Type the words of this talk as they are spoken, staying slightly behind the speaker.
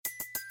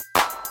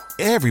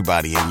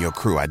Everybody in your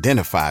crew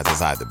identifies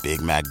as either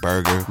Big Mac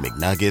Burger,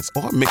 McNuggets,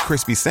 or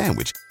McCrispy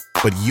Sandwich.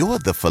 But you're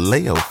the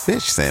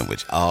Filet-O-Fish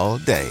Sandwich all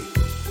day.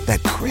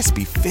 That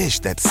crispy fish,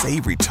 that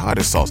savory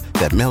tartar sauce,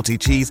 that melty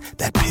cheese,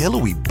 that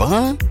pillowy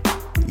bun.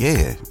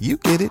 Yeah, you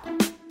get it.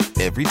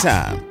 Every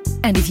time.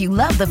 And if you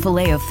love the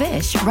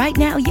Filet-O-Fish, right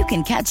now you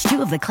can catch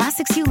two of the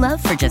classics you love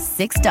for just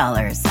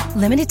 $6.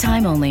 Limited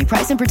time only.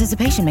 Price and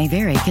participation may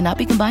vary. Cannot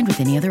be combined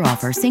with any other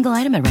offer. Single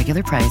item at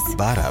regular price.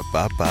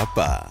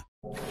 Ba-da-ba-ba-ba.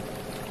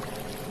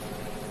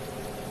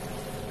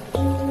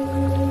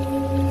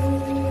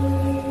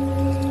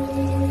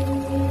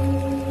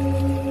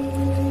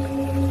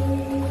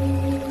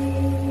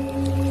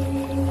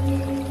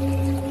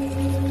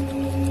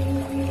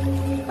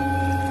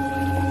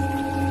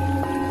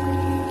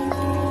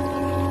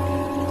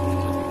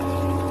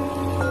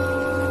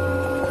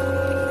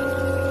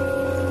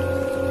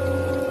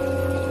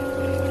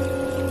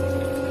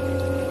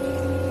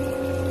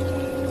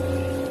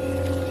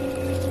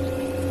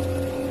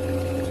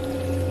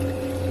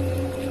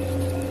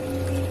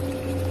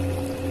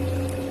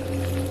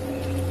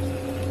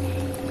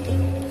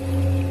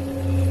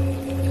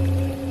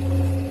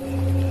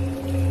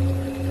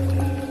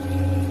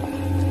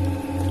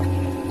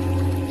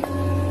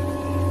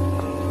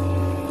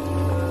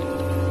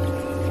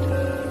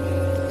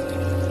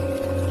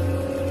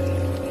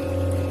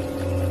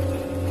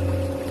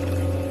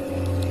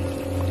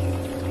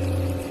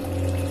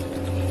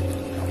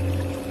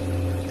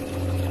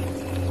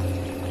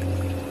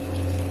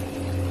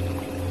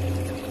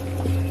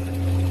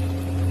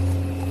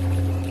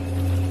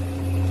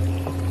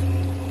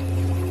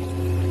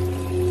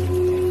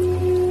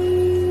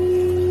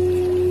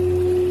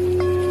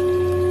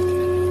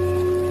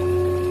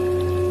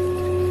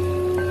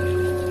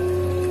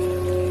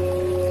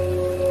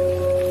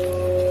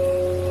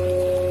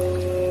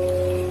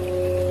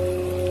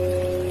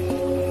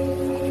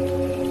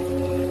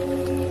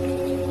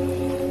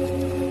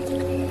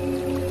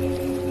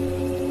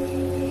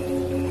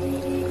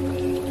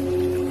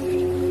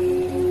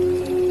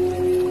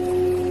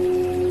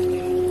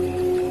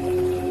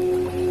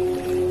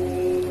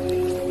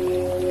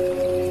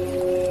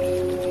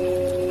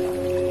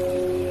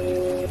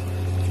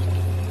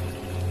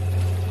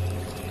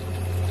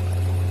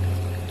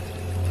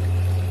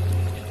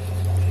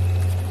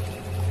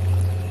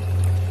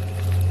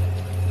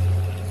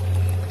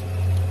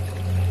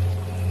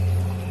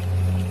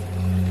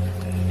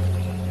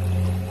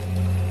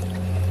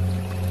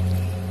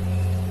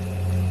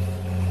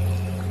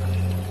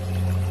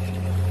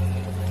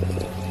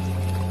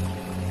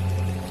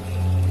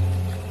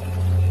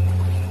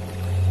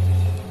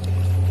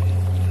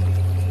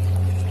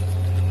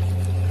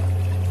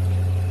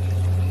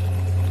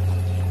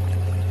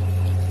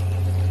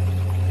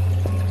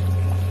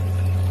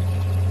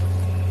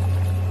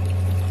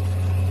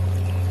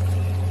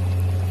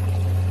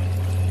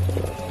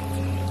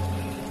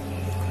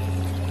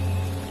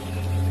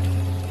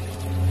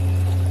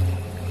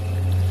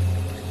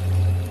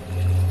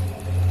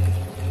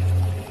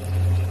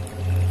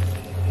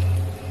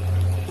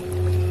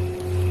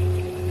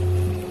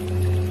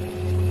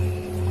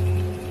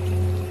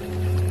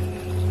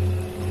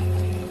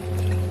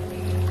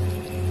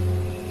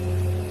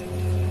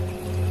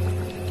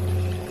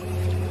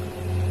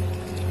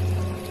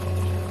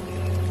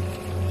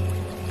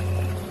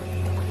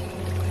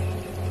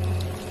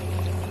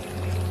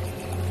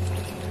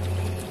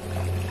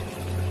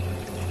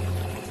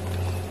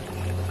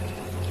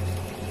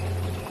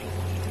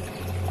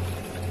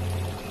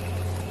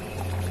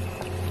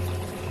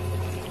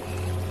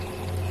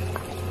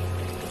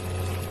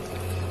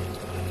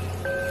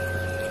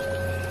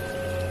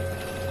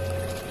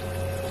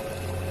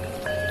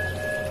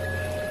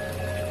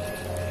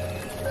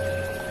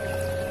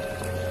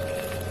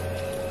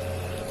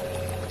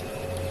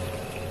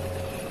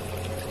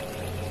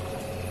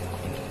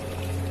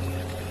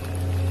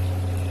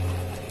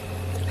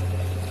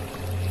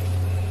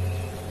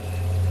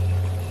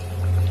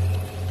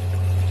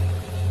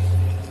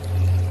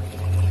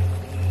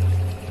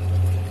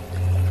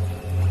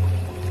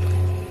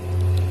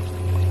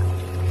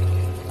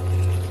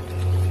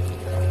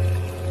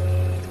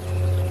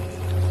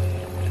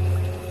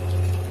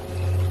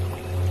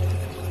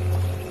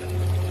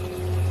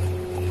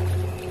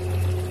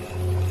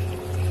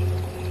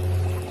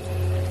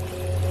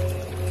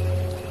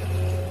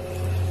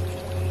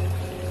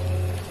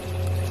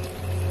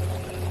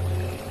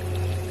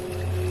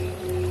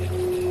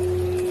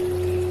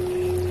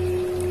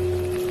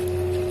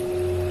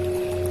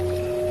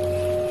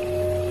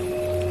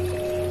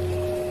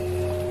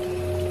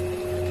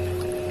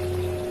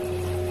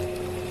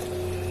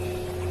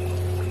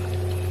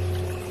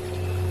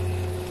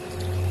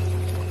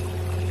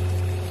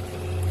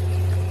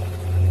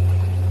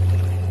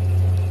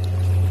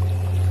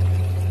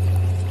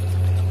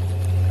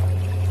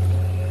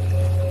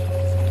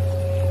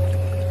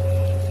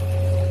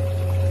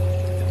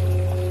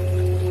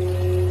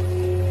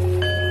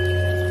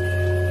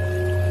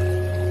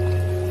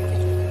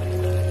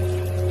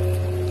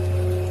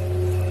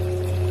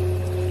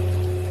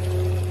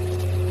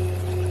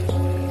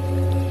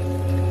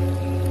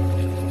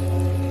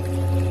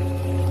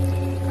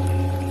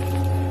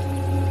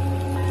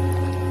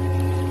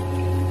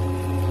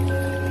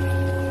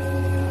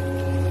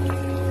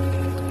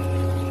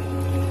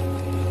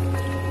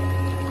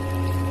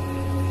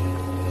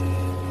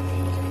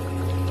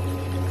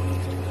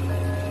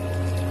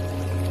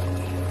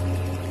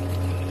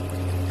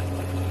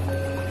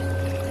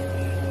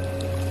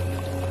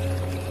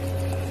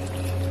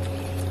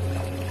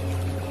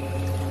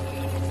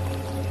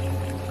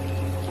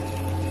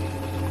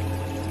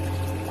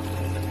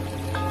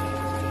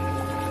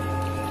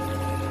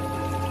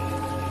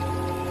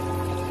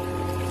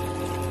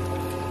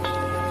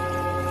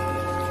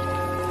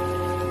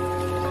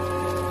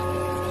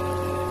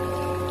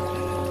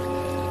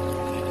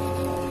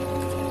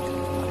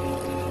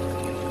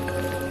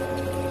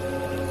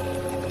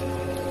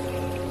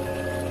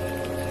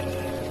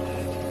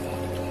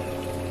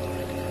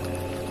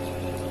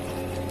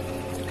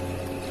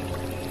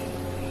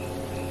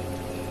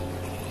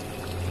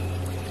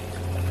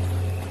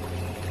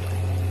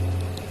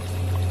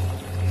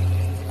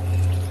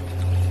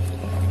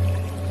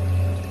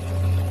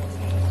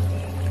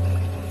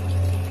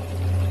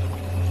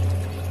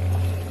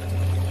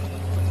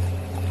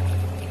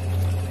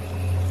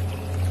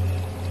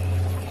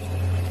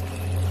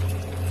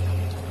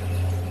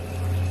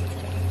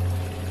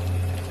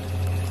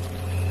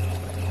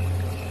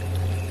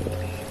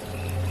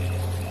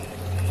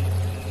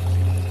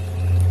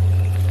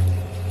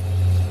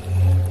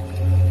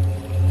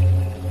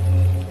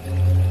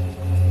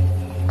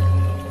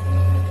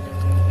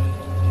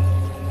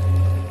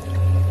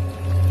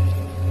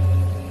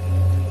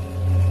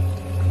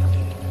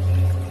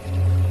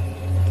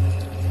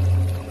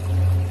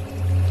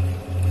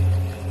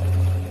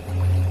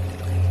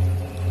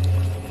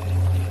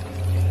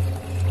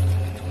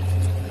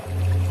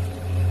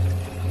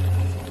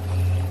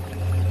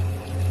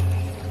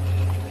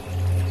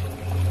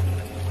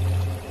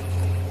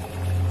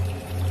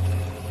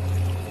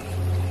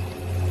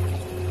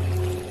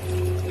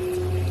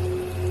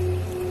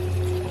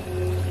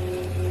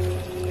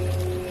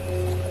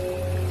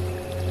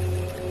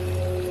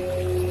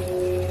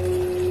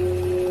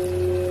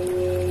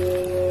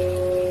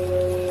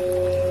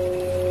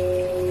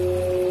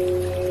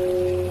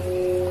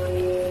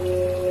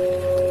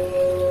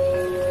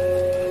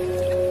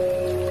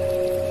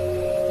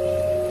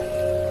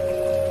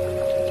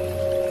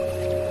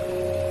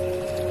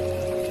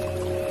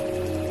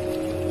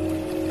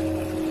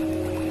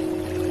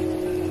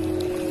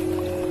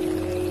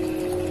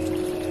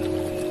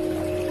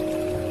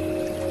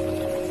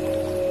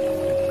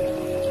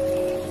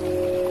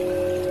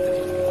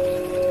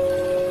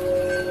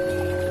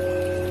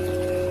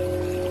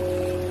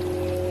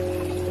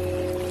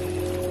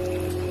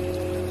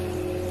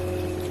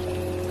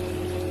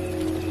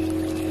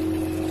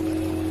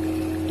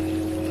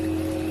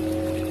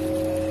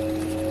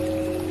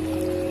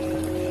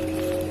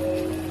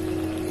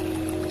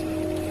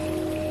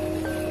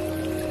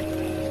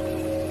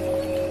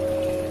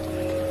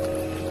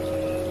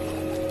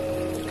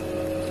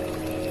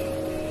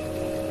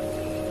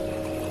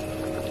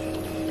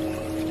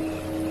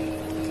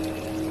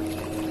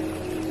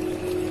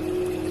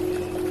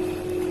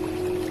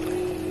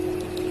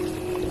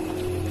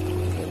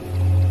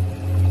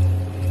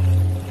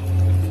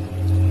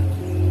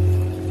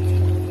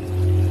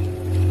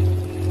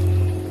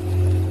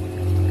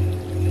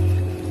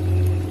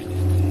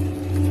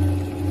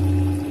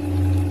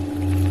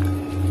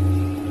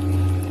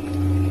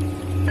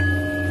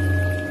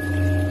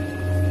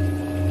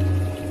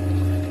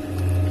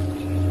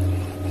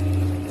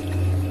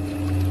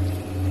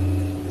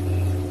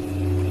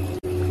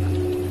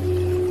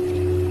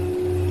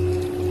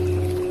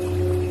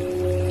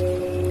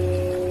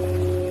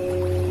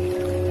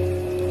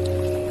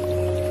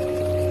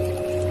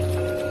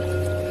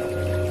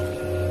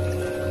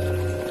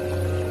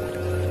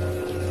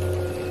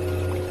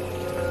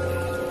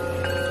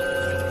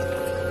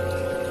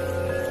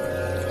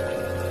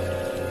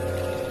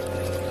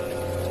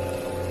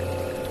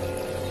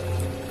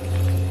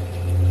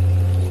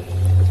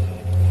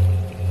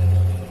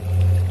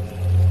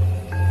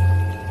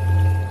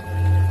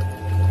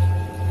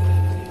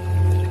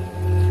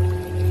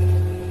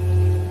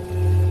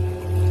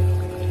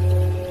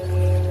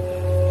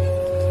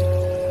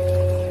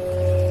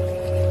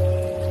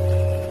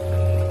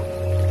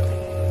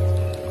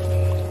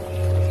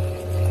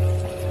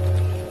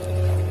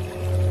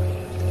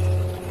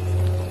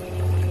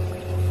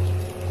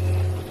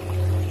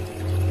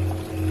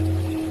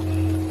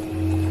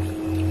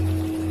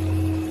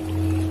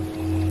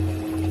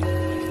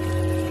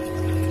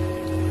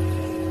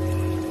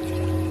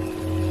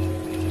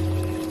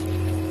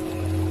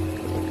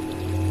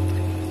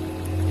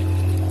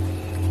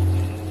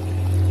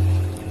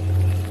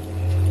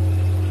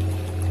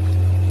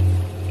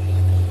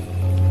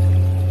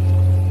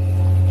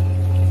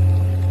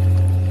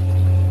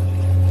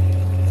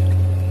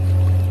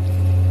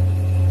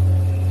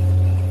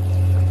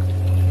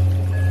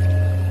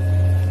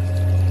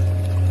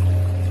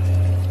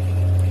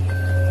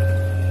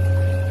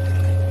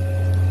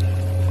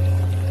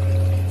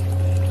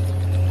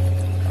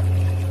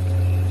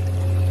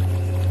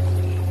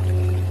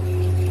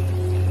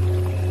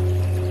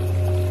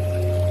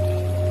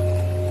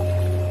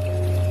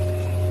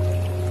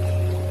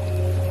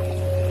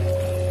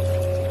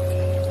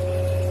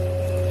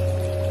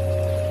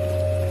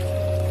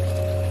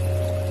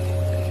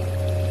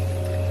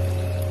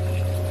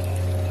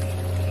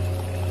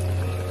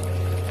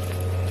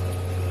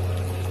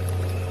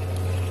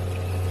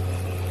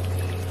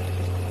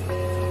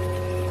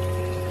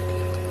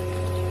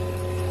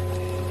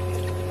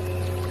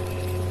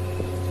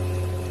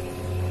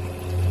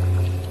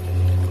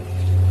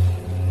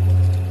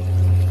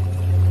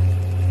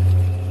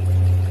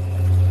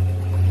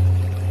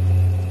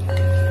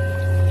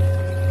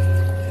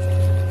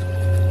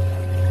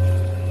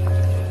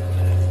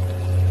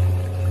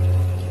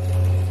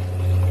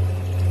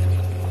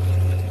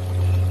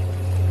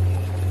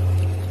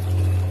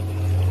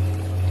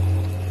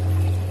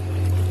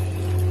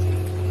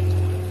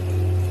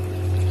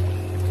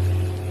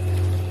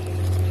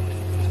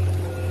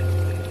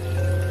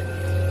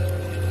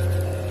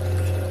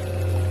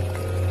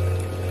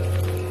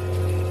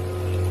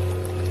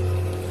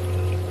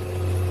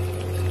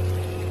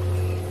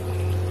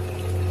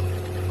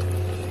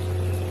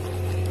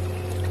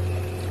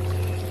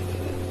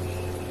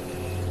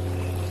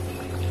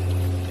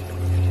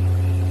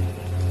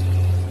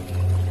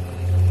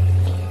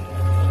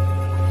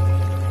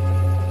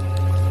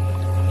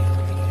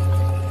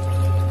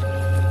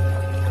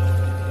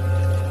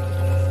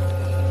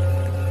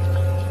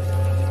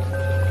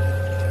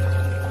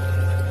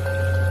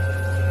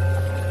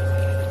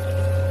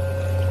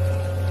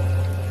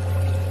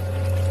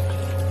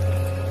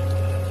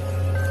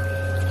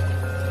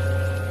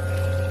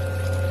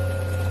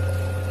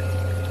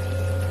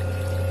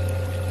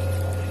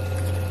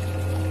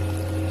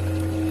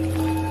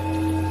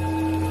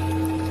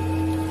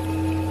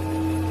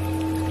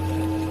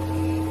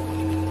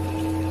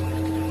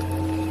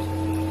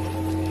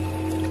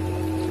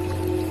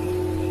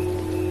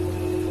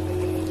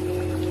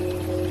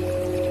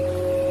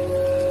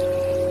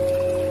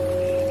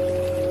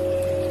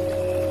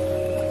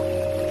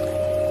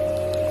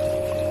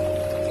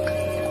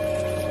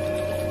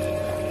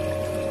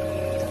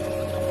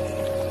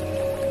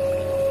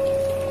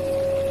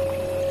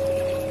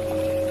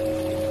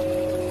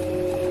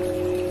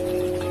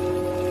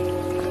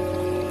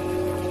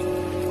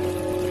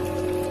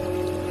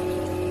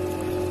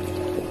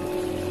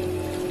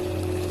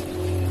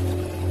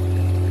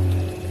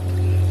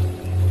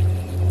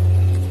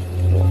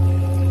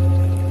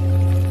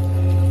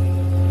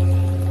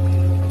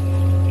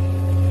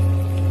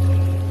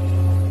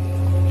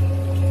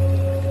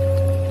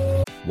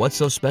 What's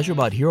so special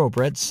about Hero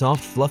Bread's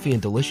soft, fluffy,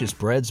 and delicious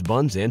breads,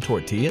 buns, and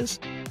tortillas?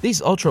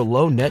 These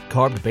ultra-low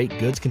net-carb baked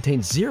goods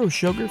contain zero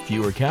sugar,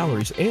 fewer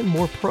calories, and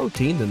more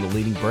protein than the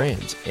leading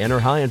brands, and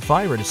are high in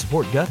fiber to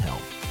support gut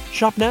health.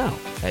 Shop now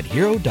at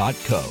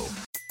Hero.co.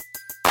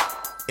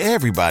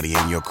 Everybody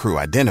in your crew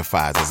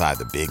identifies as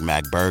either Big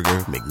Mac Burger,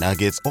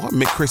 McNuggets, or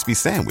McCrispy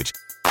Sandwich.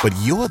 But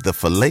you're the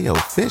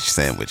Filet-O-Fish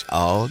Sandwich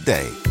all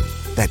day.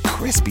 That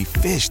crispy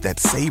fish, that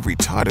savory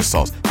tartar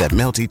sauce, that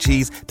melty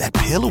cheese, that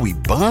pillowy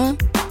bun.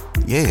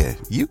 Yeah,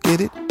 you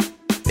get it.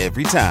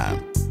 Every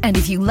time. And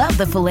if you love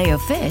the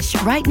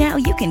Filet-O-Fish, right now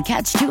you can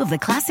catch two of the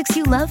classics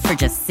you love for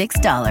just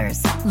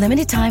 $6.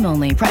 Limited time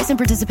only. Price and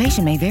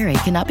participation may vary.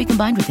 Cannot be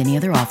combined with any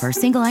other offer.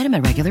 Single item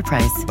at regular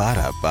price.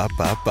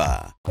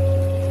 Ba-da-ba-ba-ba.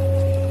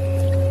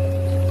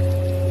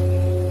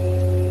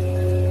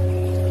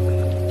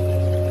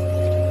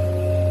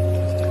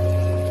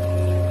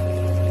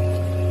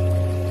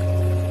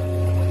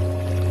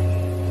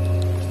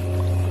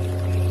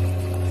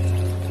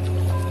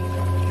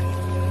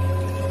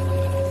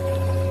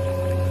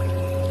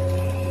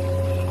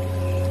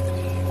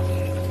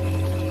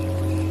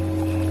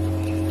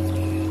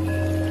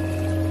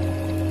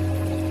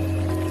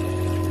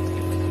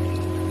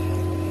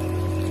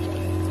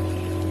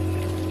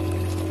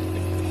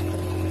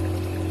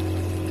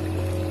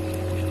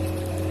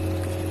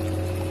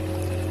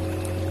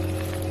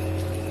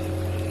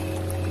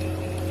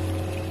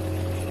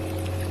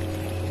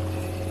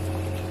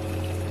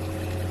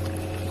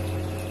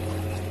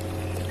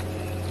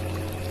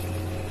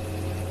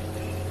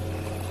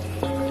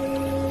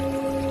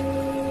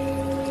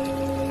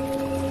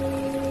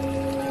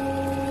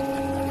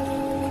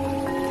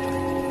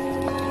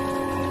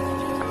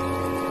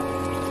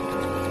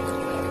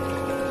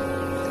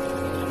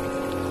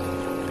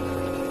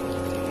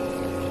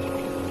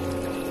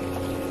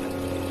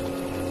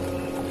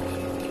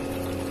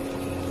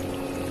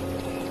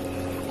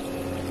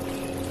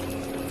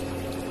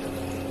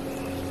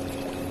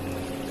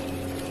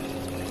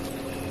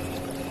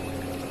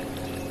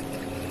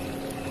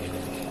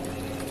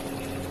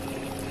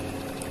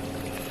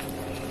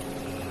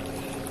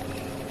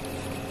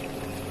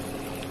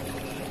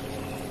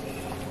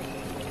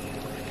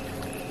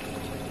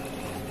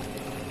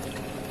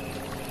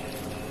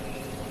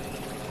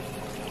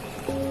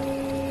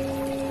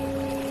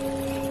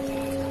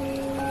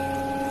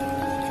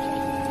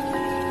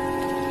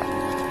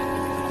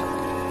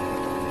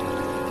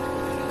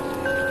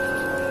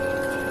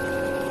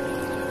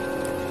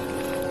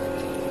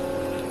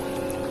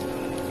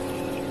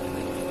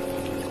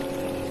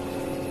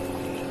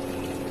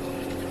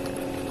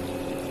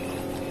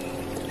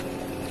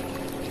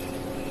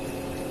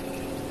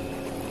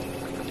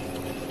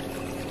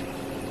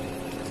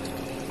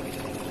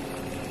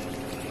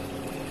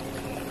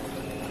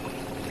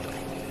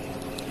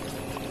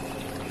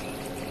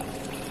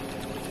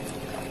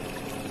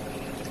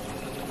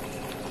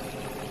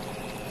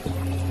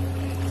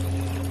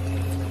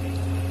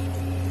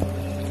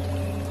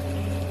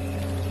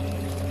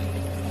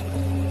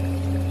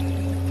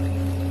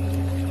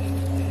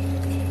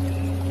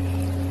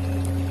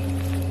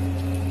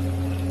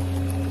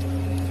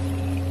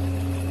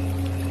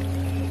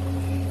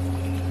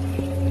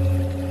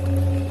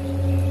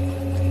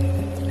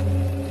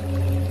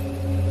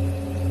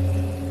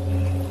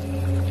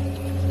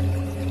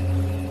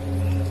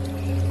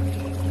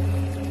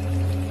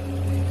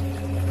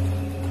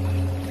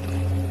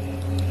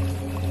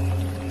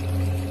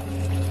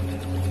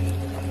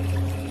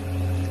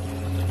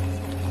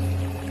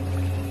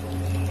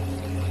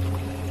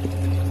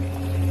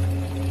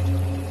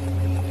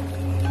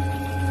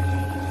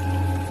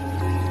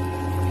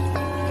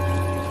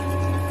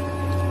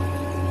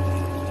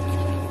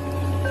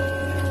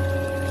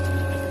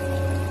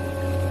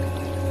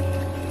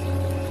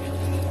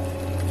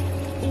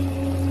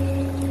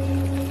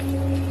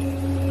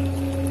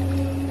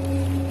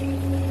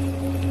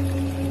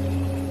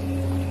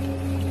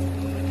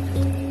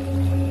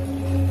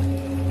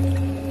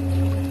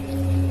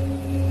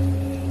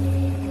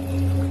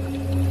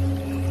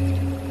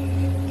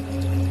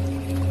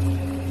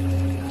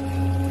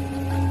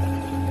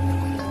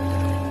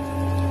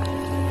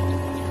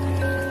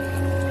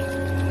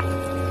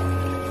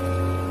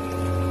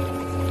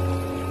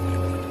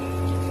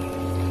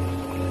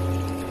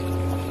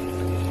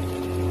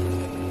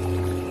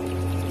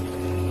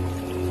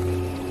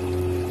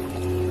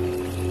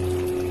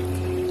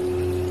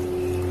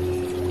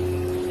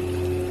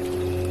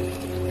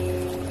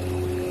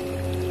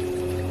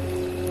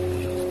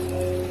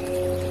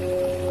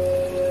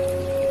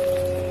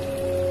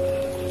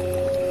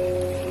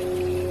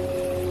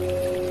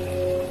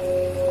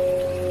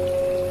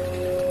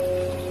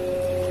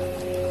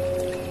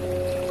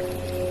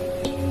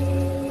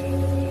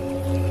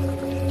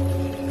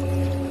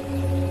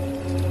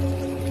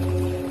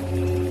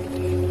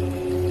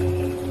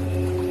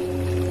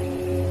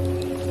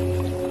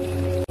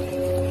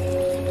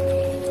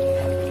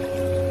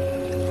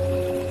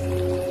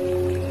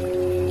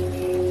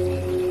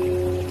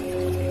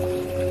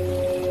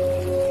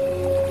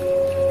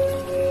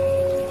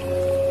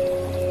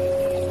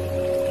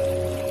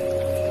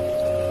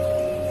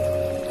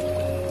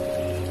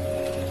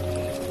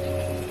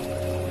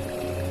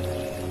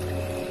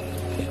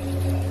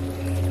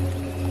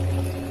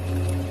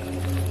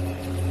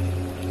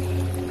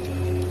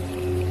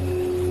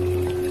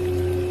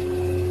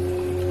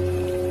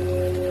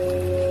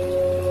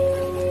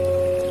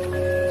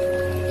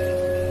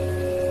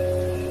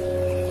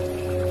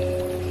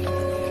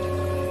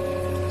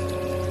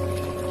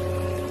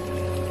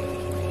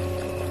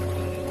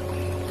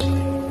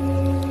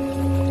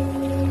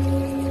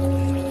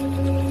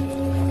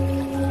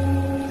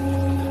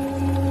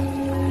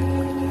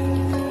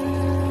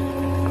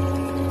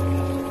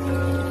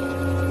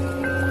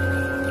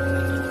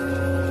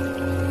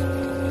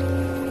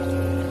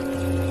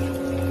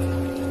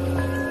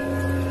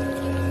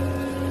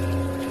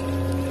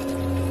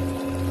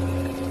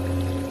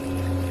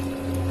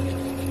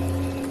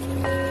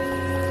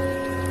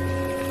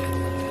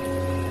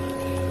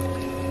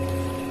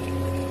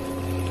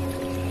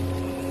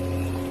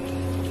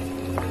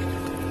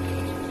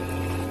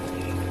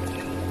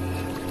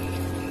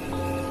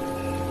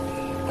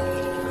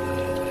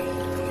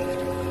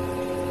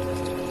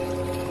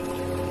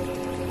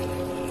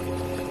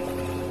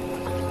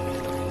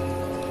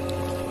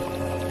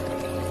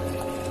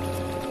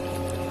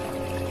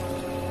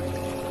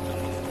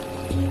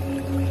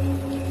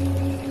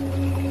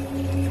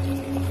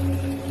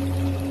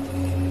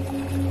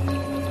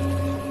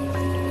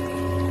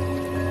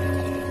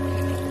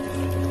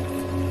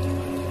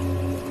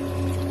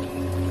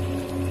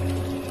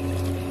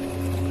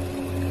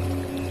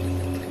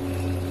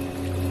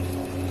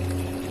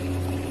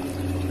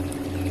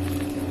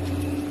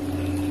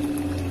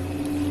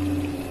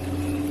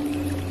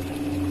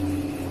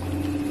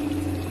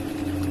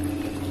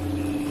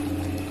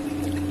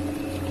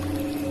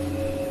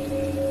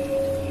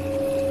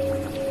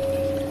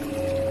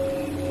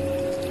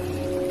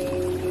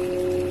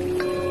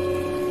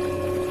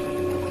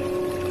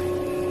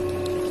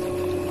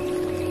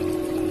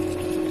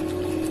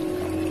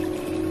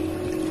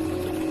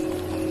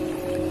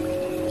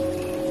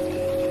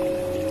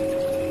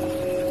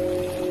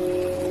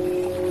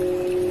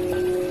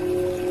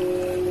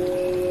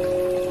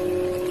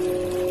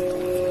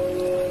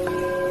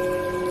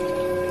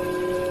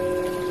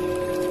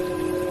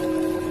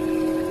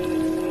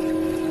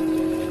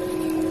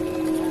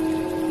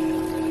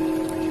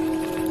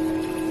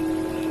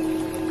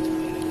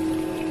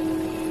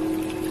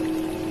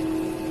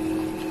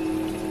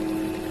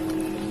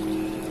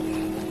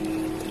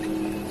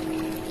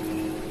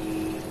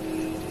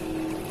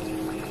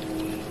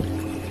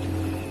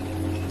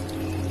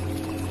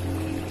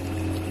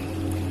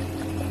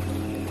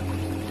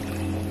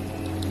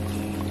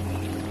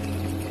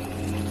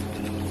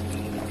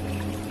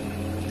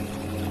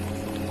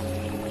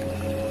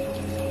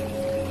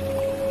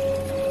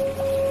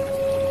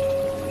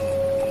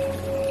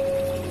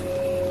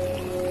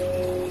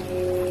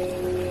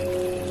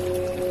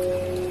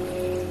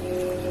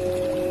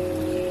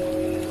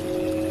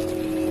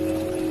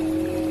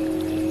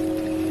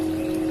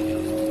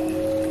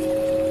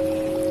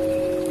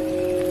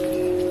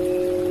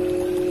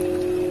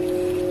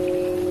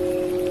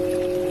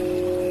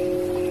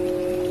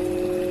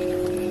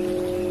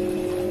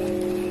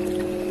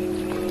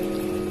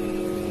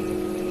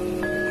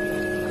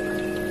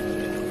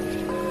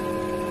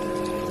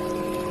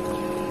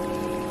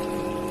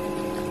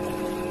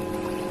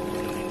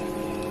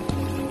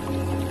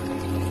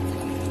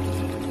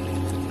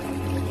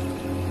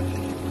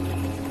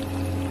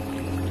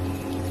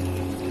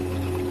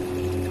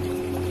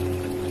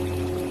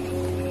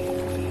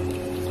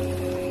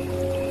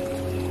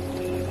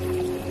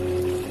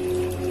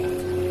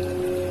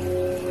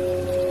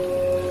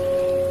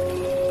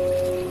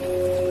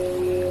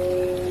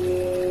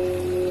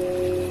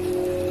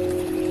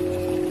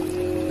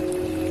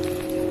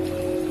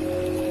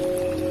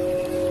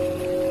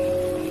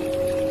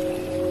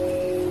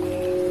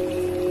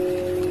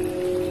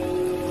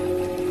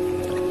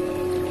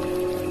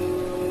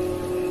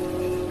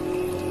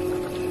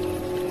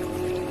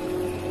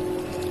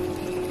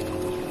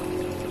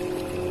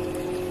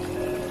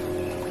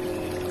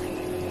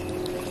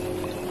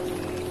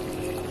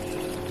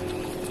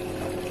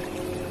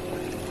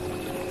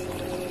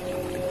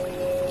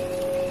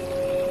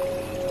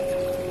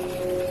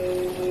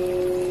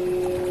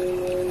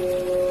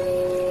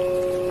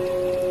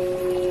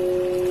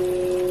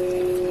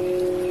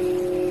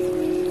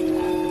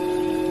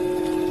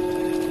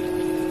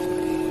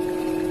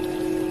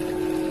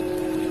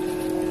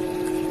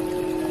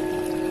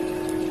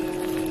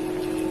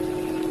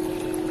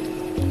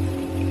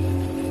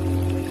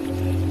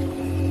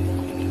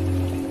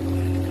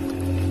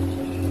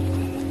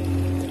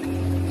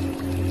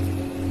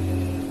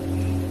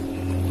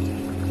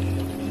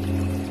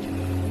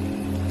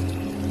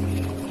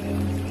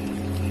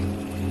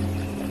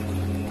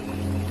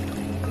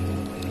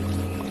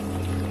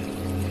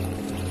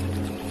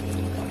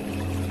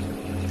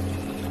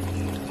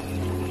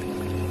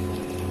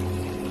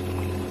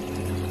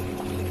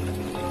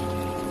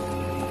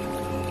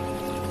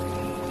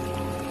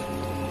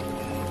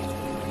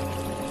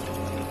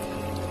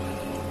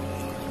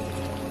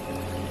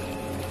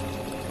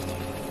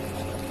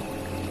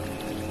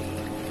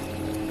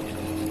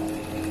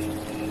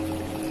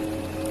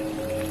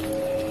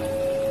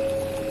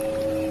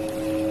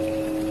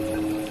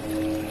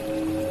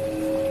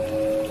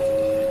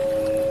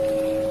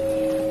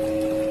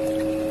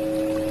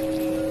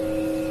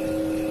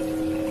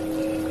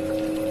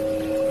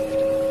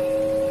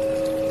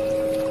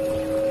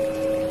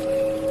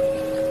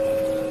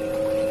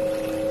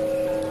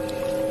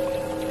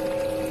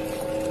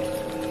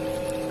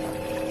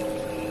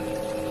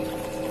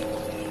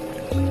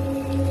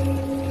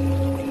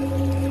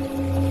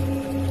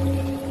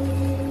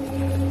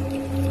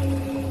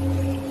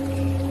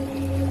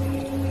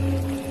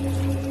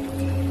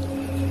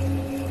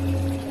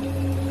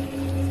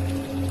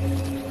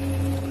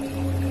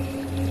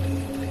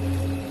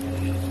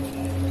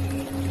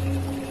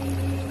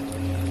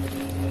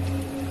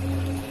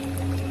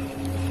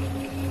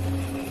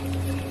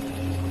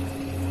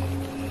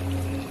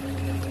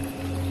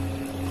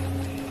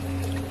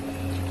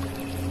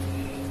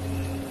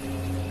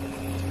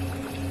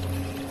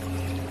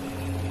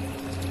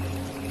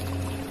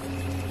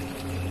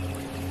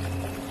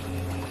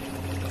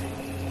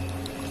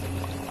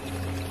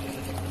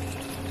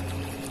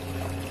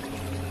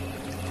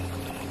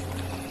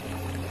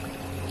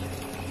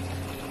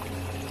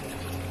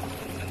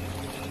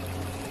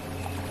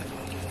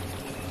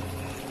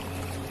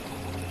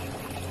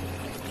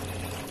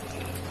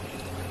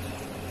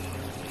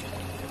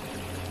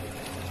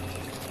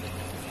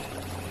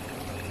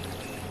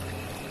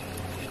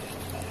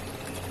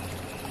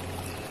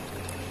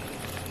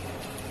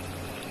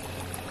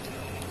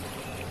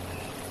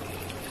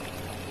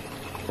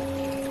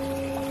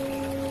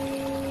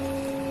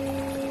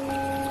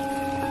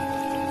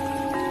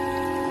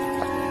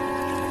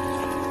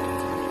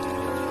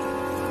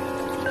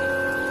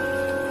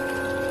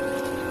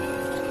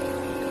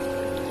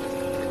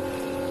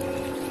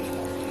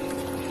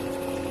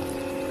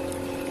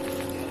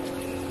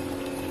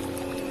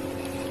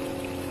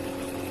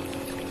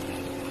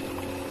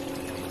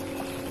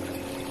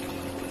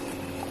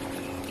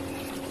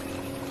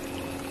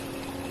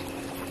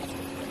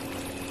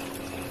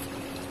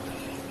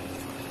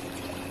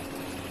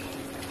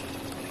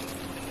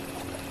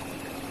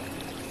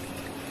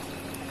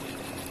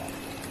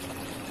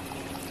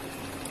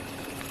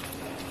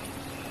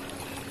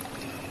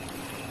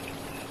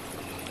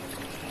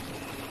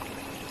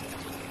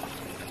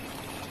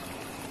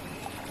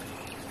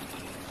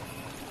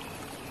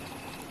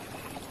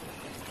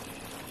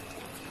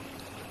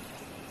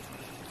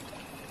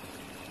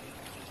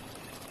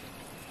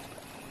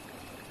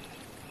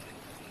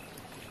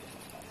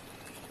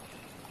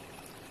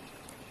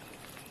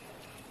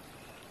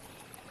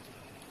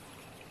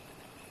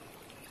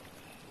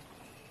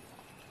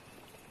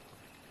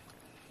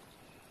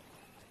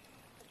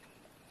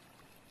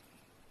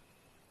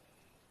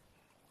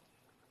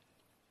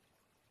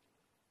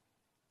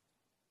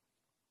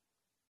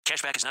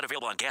 Cashback is not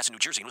available on gas in New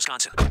Jersey and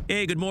Wisconsin.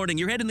 Hey, good morning.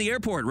 You're heading to the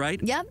airport,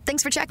 right? Yep,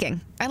 thanks for checking.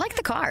 I like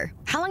the car.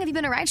 How long have you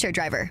been a rideshare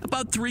driver?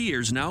 About 3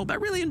 years now. I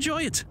really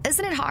enjoy it.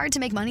 Isn't it hard to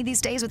make money these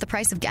days with the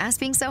price of gas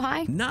being so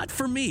high? Not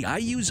for me. I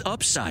use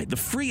Upside, the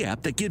free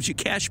app that gives you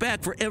cash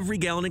back for every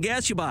gallon of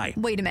gas you buy.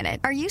 Wait a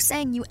minute. Are you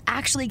saying you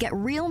actually get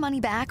real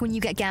money back when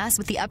you get gas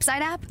with the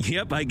Upside app?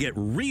 Yep, I get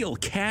real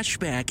cash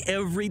back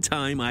every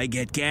time I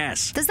get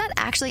gas. Does that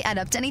actually add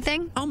up to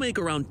anything? I'll make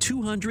around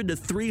 $200 to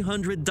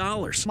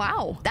 $300.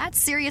 Wow, that's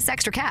serious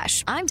extra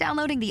cash. I'm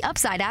downloading the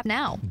Upside app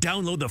now.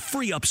 Download the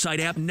free Upside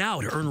app now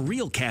to earn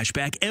real cash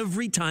back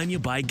every time you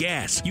buy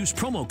gas. Use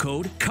promo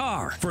code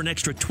CAR for an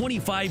extra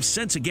 25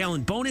 cents a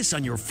gallon bonus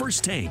on your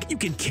first tank. You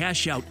can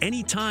cash out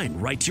anytime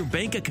right to your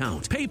bank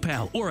account,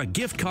 PayPal, or a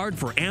gift card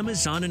for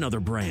Amazon and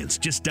other brands.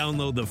 Just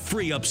download the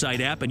free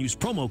Upside app and use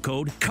promo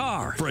code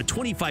CAR for a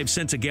 25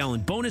 cents a gallon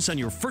bonus on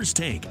your first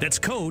tank. That's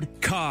code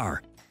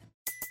CAR.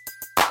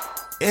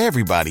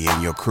 Everybody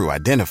in your crew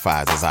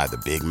identifies as either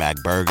Big Mac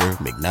Burger,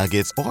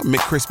 McNuggets, or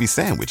McCrispy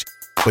Sandwich.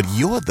 But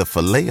you're the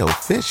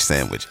Filet-O-Fish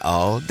Sandwich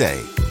all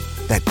day.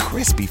 That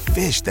crispy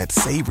fish, that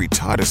savory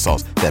tartar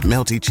sauce, that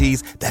melty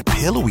cheese, that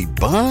pillowy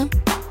bun.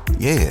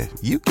 Yeah,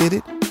 you get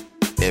it.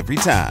 Every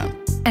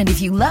time. And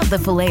if you love the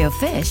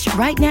Filet-O-Fish,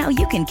 right now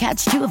you can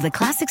catch two of the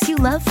classics you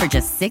love for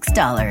just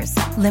 $6.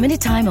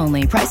 Limited time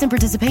only. Price and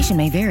participation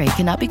may vary.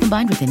 Cannot be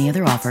combined with any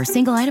other offer.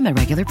 Single item at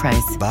regular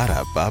price.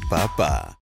 Ba-da-ba-ba-ba.